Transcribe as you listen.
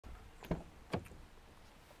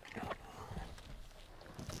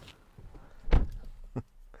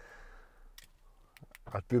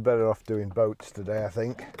be better off doing boats today, I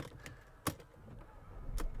think.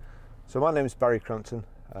 So my name is Barry Crampton.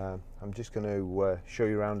 I'm just going to show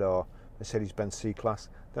you around our Mercedes-Benz C-Class,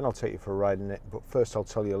 then I'll take you for a ride in it, but first I'll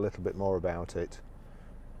tell you a little bit more about it.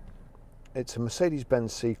 It's a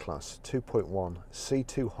Mercedes-Benz C-Class 2.1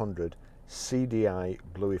 C200 CDI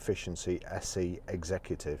BlueEFFICIENCY SE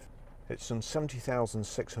Executive. It's done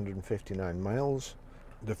 70,659 miles.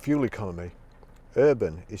 The fuel economy,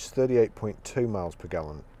 urban, is 38.2 miles per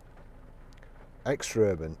gallon. Extra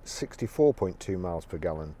urban, 64.2 miles per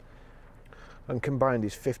gallon. And combined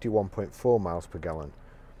is 51.4 miles per gallon.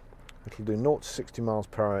 It'll do 0 to 60 miles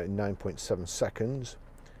per hour in 9.7 seconds.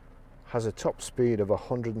 Has a top speed of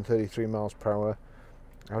 133 miles per hour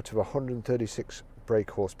out of 136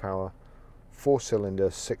 brake horsepower, 4-cylinder,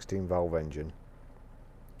 16-valve engine.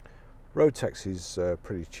 Road tax is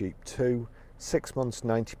pretty cheap too. 6 months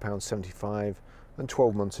 £90.75 and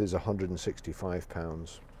 12 months is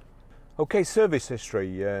 £165. Okay, service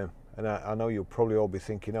history, and I know you'll probably all be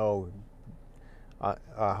thinking, oh,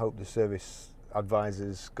 I hope the service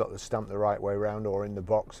advisor's got the stamp the right way around or in the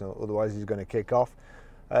box, otherwise he's going to kick off.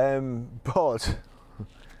 But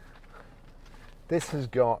this has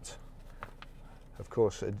got, of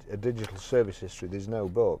course, a digital service history. There's no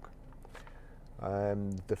book.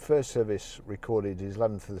 The first service recorded is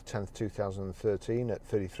 11th of the 10th 2013 at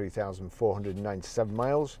 33,497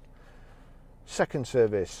 miles. Second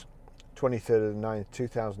service 23rd of the 9th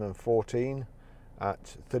 2014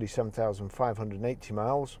 at 37,580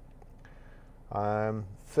 miles.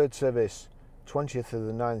 Third service 20th of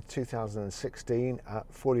the 9th 2016 at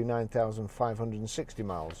 49,560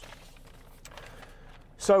 miles.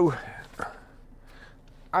 So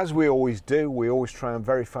as we always do, we always try and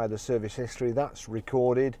verify the service history. That's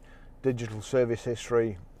recorded, digital service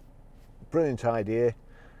history, brilliant idea.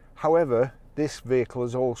 However, this vehicle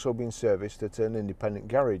has also been serviced at an independent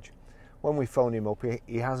garage. When we phone him up,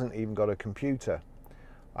 he hasn't even got a computer.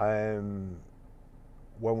 When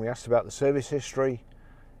we asked about the service history,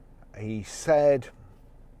 he said,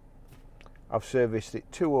 I've serviced it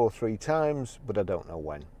 2 or 3 times, but I don't know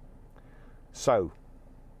when. So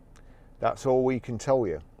that's all we can tell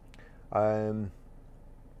you.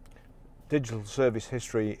 Digital service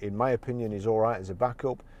history, in my opinion, is all right as a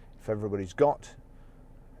backup if everybody's got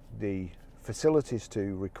the facilities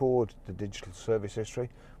to record the digital service history.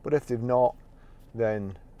 But if they've not,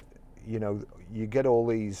 then you know, you get all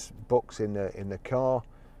these books in the car.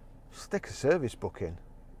 Stick a service book in.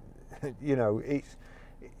 You know, it's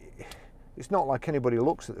not like anybody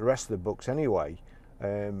looks at the rest of the books anyway.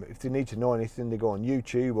 If they need to know anything, they go on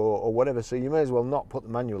YouTube or whatever, so you may as well not put the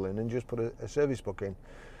manual in and just put a service book in.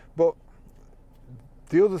 But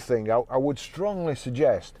the other thing I would strongly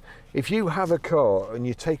suggest, if you have a car and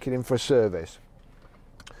you take it in for a service,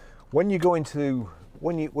 when you go into,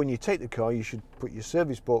 when you take the car, you should put your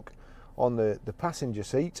service book on the passenger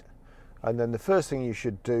seat, and then the first thing you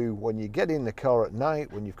should do when you get in the car at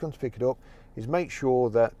night, when you've come to pick it up, is make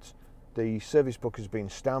sure that the service book has been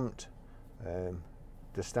stamped.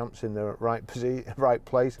 The stamp's in the right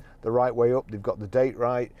place, the right way up, they've got the date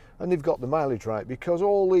right, and they've got the mileage right, because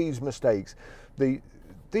all these mistakes,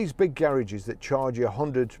 these big garages that charge you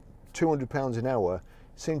 £100, £200 an hour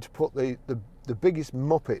seem to put the biggest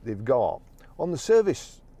muppet they've got on the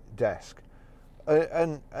service desk,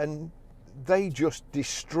 and they just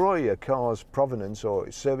destroy a car's provenance or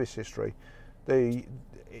its service history.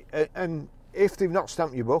 And if they've not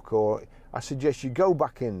stamped your book, or I suggest you go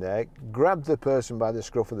back in there, grab the person by the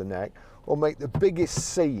scruff of the neck, or make the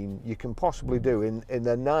biggest scene you can possibly do in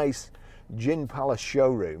the nice Gin Palace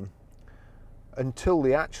showroom until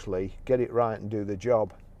they actually get it right and do the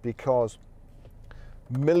job. Because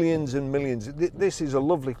millions and millions, this is a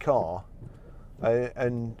lovely car,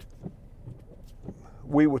 and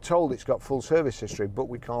we were told it's got full service history, but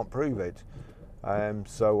we can't prove it.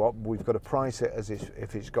 So we've got to price it as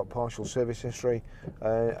if it's got partial service history,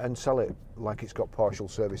 and sell it like it's got partial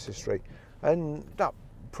service history, and that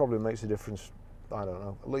probably makes a difference. I don't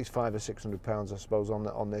know, at least £500 or £600, I suppose,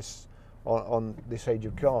 on this age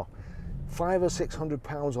of car. £500 or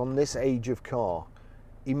 £600 on this age of car.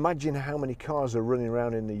 Imagine how many cars are running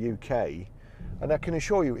around in the UK, and I can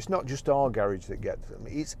assure you, it's not just our garage that gets them;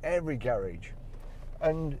 it's every garage.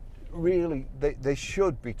 And really, they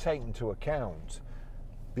should be taken into account,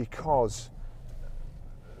 because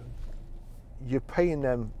you're paying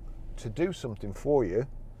them to do something for you,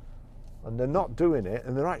 and they're not doing it,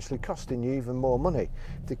 and they're actually costing you even more money.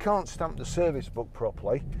 If they can't stamp the service book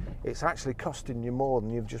properly, it's actually costing you more than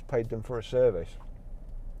you've just paid them for a service.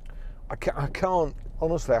 I can't,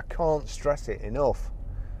 honestly, I can't stress it enough.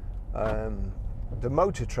 The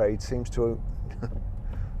motor trade seems to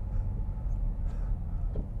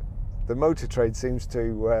the motor trade seems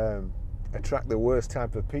to attract the worst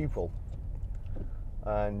type of people,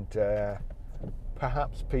 and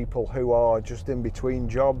perhaps people who are just in between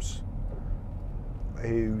jobs,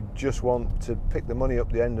 who just want to pick the money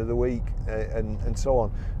up the end of the week, and so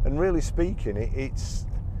on. And really speaking, it's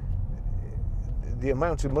the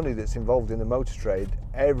amount of money that's involved in the motor trade.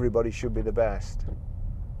 Everybody should be the best.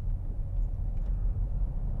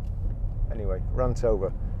 Anyway, rant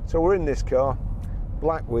over. So we're in this car,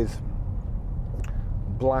 black with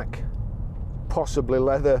black, possibly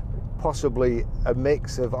leather, possibly a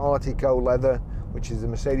mix of Artico leather, which is the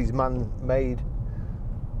Mercedes man-made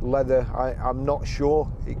leather. I'm not sure.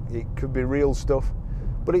 It could be real stuff,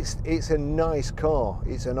 but it's a nice car.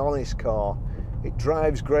 It's an honest car. It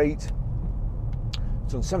drives great.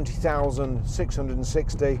 It's on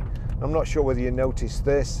 70,660. I'm not sure whether you noticed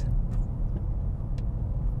this.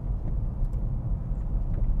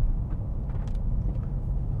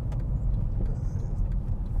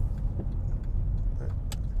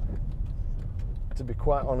 To be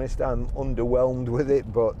quite honest, I'm underwhelmed with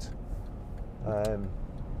it, but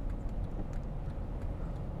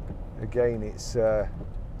again, it's a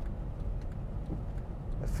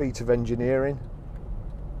feat of engineering.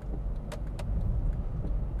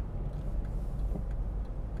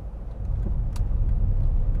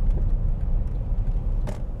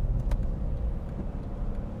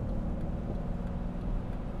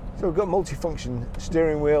 So we've got multifunction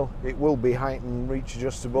steering wheel. It will be height and reach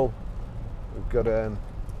adjustable. We've got an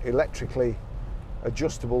electrically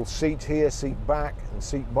adjustable seat here, seat back and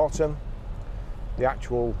seat bottom. The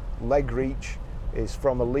actual leg reach is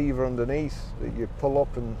from a lever underneath that you pull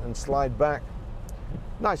up and slide back.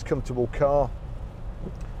 Nice comfortable car.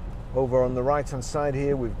 Over on the right hand side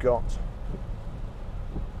here we've got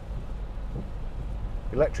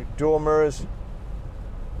electric door mirrors,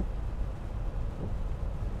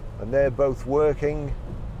 and they're both working.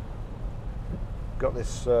 Got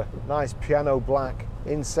this nice piano black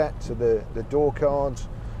inset to the door cards,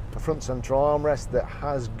 a front central armrest that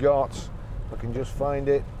has got, if I can just find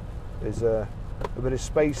it, there's a bit of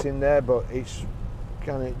space in there, but it's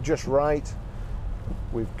kind of just right.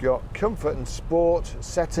 We've got comfort and sport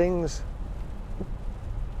settings,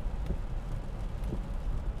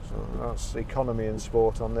 so that's economy and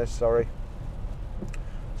sport on this, sorry.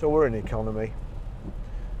 So we're in economy.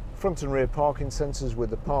 Front and rear parking sensors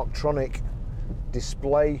with the Parktronic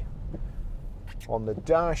display on the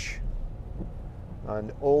dash,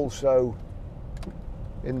 and also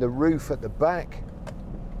in the roof at the back,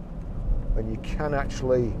 and you can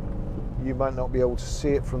actually, you might not be able to see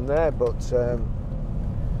it from there, but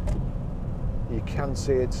you can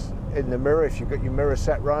see it in the mirror if you've got your mirror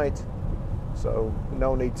set right, so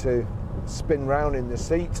no need to spin round in the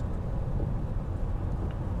seat.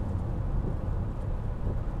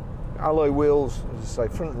 Alloy wheels, as I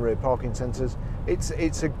say, front and rear parking sensors.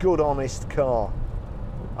 It's a good, honest car,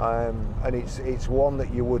 and it's one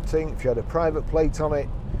that you would think, if you had a private plate on it,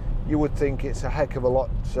 you would think it's a heck of a lot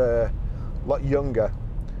younger.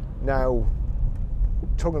 Now,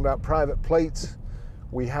 talking about private plates,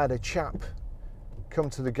 we had a chap come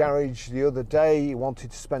to the garage the other day. He wanted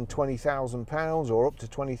to spend £20,000 or up to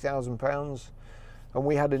 £20,000, and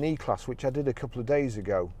we had an E-Class, which I did a couple of days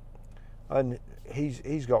ago, and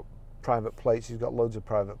he's got private plates. He's got loads of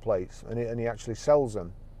private plates, and he actually sells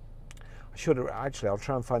them. I should have actually, I'll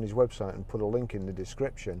try and find his website and put a link in the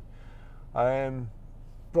description.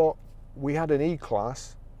 But we had an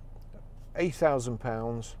E-Class,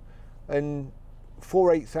 £8,000, and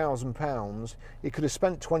for £8,000 he could have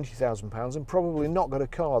spent £20,000 and probably not got a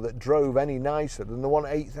car that drove any nicer than the one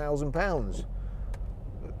at £8,000.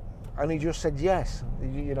 And he just said yes,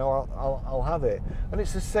 you know, I'll have it. And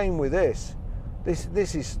it's the same with this.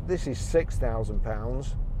 This is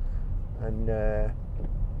 £6,000, and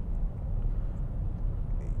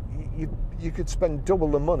you could spend double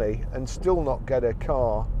the money and still not get a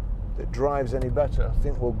car that drives any better. I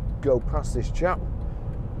think we'll go past this chap.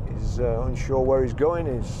 He's unsure where he's going.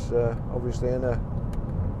 He's obviously in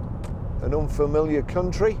an unfamiliar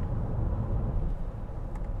country.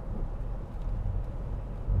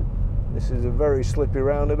 This is a very slippy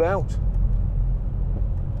roundabout.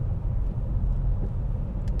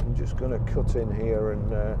 I'm just going to cut in here and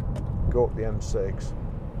go up the M6.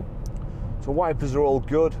 So wipers are all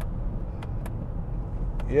good.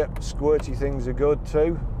 Yep, squirty things are good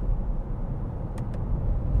too.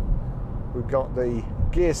 We've got the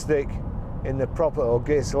gear stick in the proper, or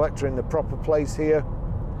gear selector in the proper place here.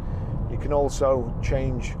 You can also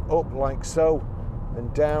change up like so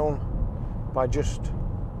and down by just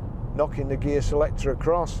knocking the gear selector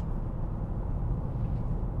across.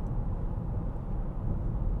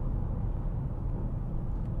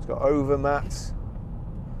 It's got over mats.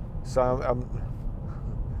 So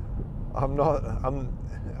I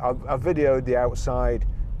videoed the outside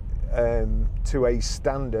to a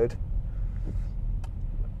standard,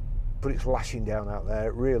 but it's lashing down out there.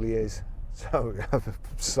 It really is. So I'm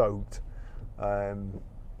soaked.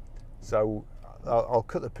 So I'll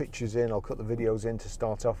cut the pictures in, I'll cut the videos in to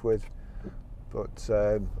start off with, but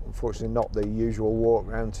unfortunately not the usual walk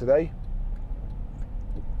round today.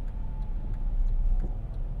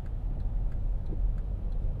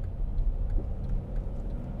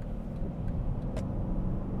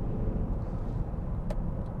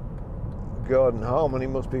 Garden Harmony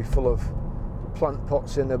must be full of plant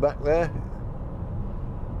pots in the back there,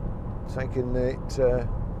 taking it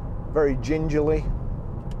very gingerly.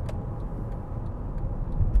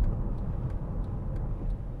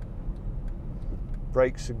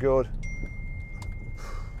 Brakes are good.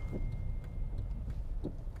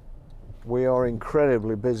 We are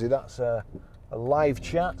incredibly busy. That's a live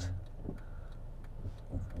chat.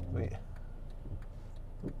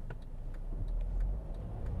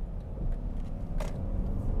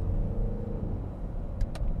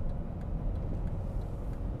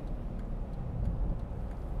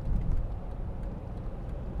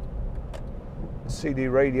 CD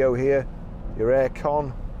radio here, your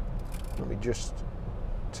aircon. Let me just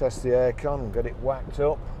test the aircon and get it whacked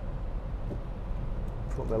up.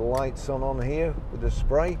 Put the lights on here with the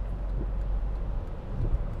spray.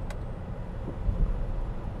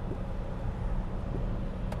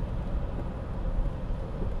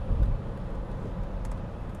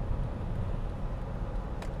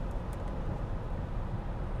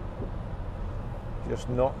 Just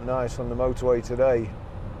not nice on the motorway today.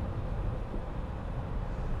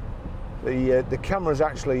 The cameras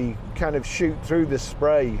actually kind of shoot through the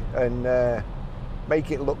spray and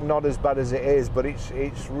make it look not as bad as it is, but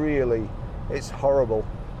it's really horrible.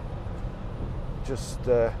 Just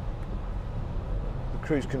the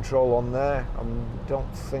cruise control on there. I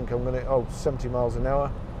don't think I'm going to. 70 miles an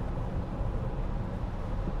hour.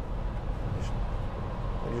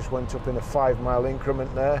 I just went up in a 5-mile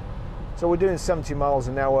increment there. So we're doing 70 miles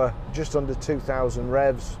an hour, just under 2,000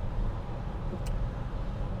 revs.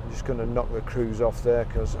 Just going to knock the cruise off there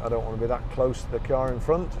because I don't want to be that close to the car in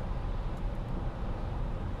front.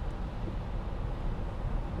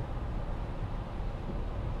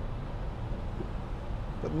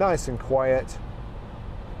 But nice and quiet.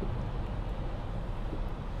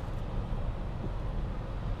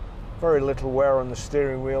 Very little wear on the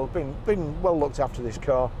steering wheel. Been well looked after, this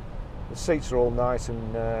car. The seats are all nice,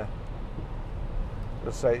 and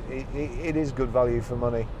let's say it is good value for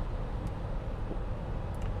money.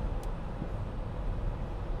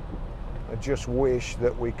 I just wish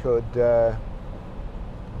that we could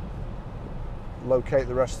locate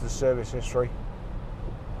the rest of the service history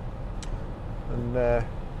and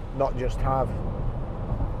not just have.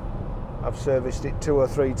 I've serviced it 2 or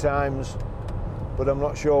 3 times, but I'm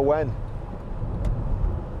not sure when.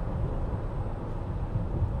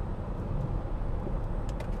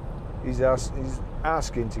 He's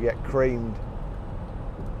asking to get creamed.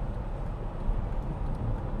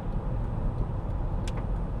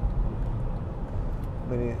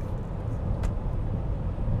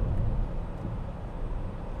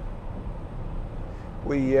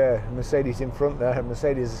 Mercedes in front there,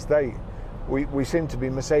 Mercedes estate. We seem to be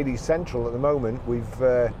Mercedes central at the moment. We've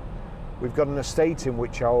got an estate in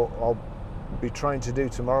which I'll be trying to do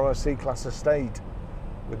tomorrow, a C-Class estate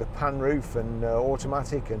with a pan roof and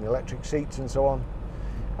automatic and electric seats and so on.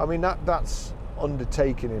 I mean, that's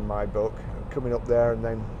undertaken in my book, coming up there and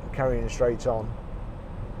then carrying straight on.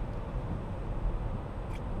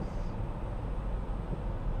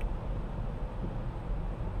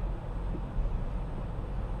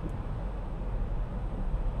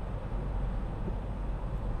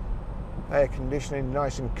 Air conditioning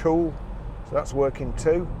nice and cool, so that's working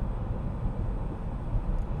too.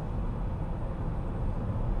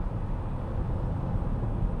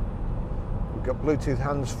 We've got Bluetooth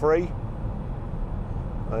hands-free,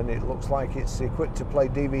 and it looks like it's equipped to play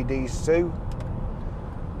DVDs too.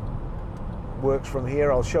 Works from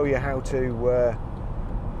here. I'll show you how to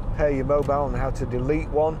pair your mobile and how to delete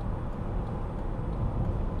one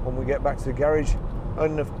when we get back to the garage.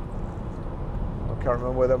 And I can't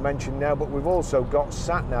remember whether I mentioned now, but we've also got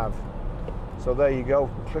sat-nav. So there you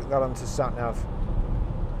go, click that onto sat-nav.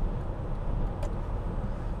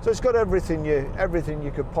 So it's got everything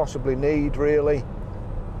you could possibly need, really.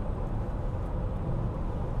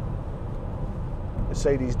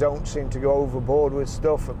 Mercedes don't seem to go overboard with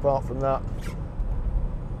stuff apart from that.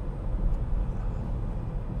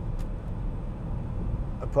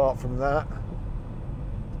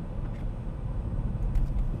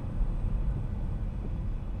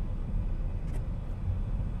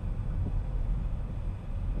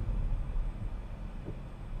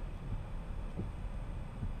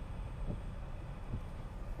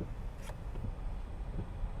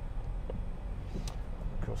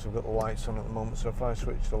 course I've got the lights on at the moment, so if I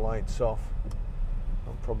switch the lights off,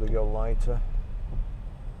 I'll probably go lighter.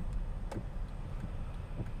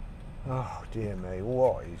 Oh dear me,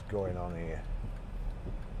 what is going on here?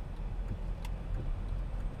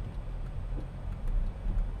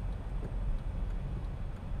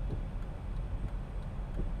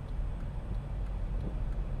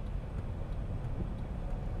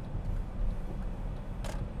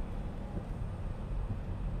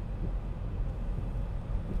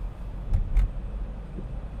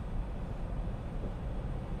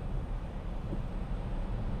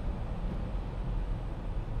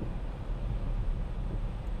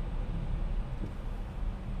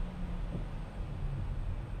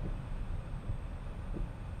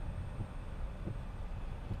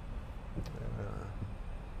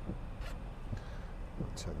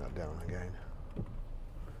 Turn that down again.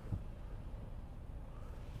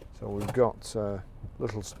 So we've got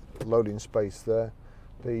little loading space there.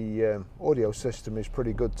 The audio system is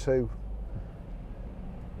pretty good too.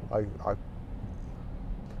 I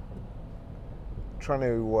trying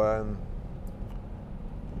to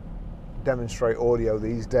demonstrate audio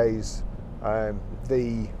these days.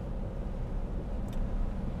 The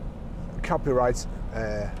copyright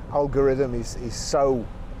algorithm is so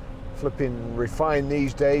flipping refined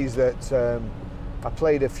these days that I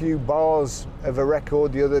played a few bars of a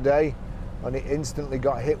record the other day and it instantly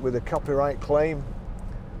got hit with a copyright claim.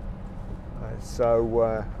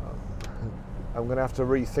 So I'm going to have to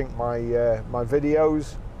rethink my my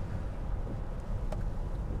videos,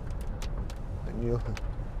 and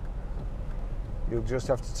you'll just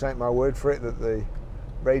have to take my word for it that the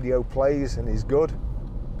radio plays and is good.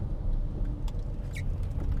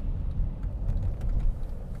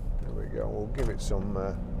 We'll give it some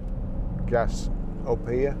gas up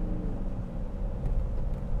here.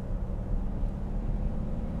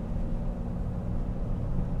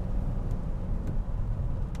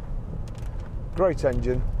 Great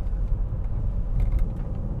engine.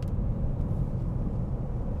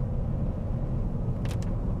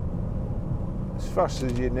 As fast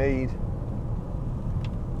as you need.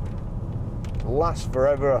 Lasts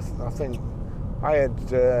forever. I think I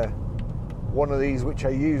had one of these which I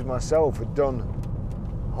used myself, had done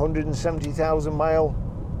 170,000 miles,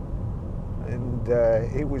 and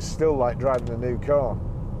it was still like driving a new car.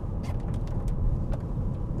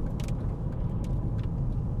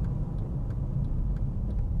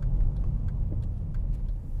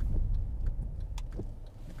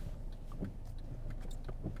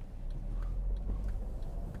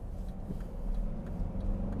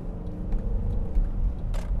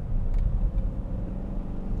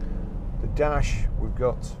 Dash, we've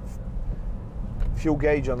got fuel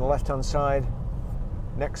gauge on the left hand side,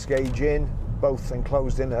 next gauge in, both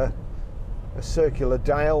enclosed in a circular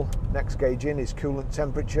dial. Next gauge in is coolant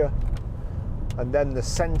temperature, and then the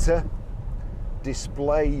center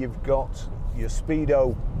display, you've got your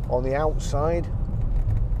speedo on the outside,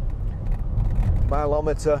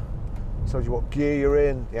 mileometer tells you what gear you're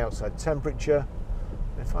in, the outside temperature.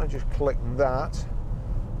 If I just click that,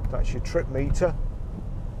 that's your trip meter.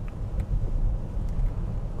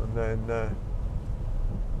 And then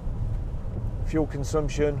fuel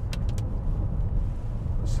consumption.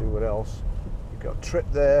 Let's see what else. You've got trip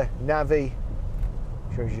there, navi,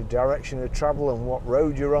 shows you direction of travel and what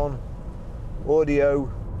road you're on,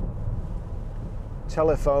 audio,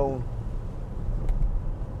 telephone,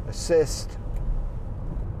 assist,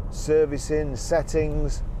 servicing,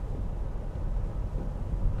 settings.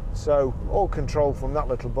 So all controlled from that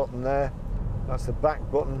little button there. That's the back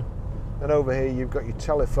button. Then over here you've got your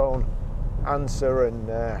telephone, answer and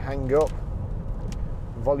hang up,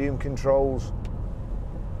 volume controls,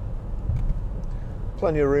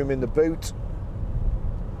 plenty of room in the boot.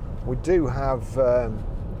 We do have, I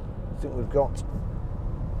think we've got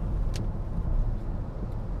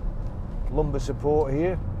lumbar support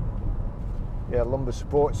here. Yeah, lumbar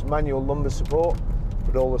support, it's manual lumbar support,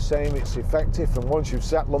 but all the same it's effective, and once you've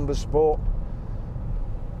set lumbar support,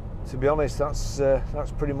 to be honest, that's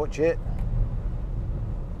pretty much it.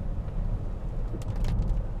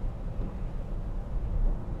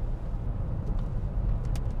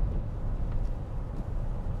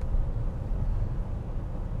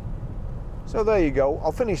 So there you go.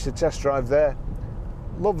 I'll finish the test drive there.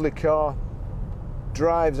 Lovely car,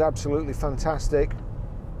 drives absolutely fantastic.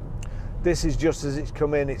 This is just as it's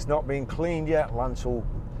come in. It's not been cleaned yet. Lance will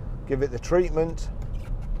give it the treatment,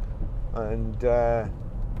 and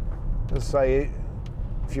let's say,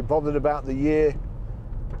 if you're bothered about the year,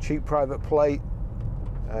 cheap private plate,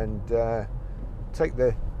 and take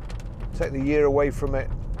the year away from it,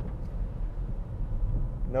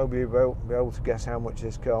 nobody will be able to guess how much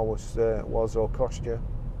this car was or cost you.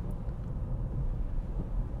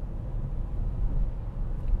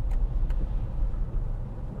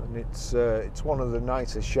 And it's one of the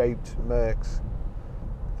nicer shaped Mercs.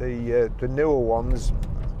 The newer ones,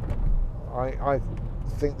 I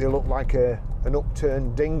think they look like an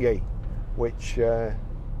upturned dinghy, which to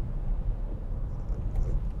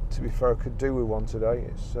be fair, I could do with one today.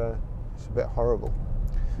 It's a bit horrible.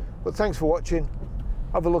 But thanks for watching.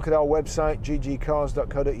 Have a look at our website,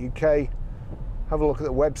 ggcars.co.uk. Have a look at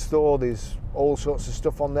the web store. There's all sorts of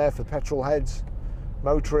stuff on there for petrol heads,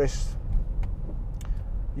 motorists,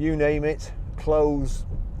 you name it, clothes,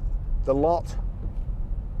 the lot.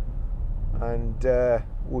 And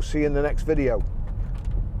we'll see you in the next video.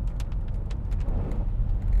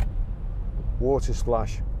 Water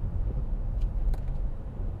splash.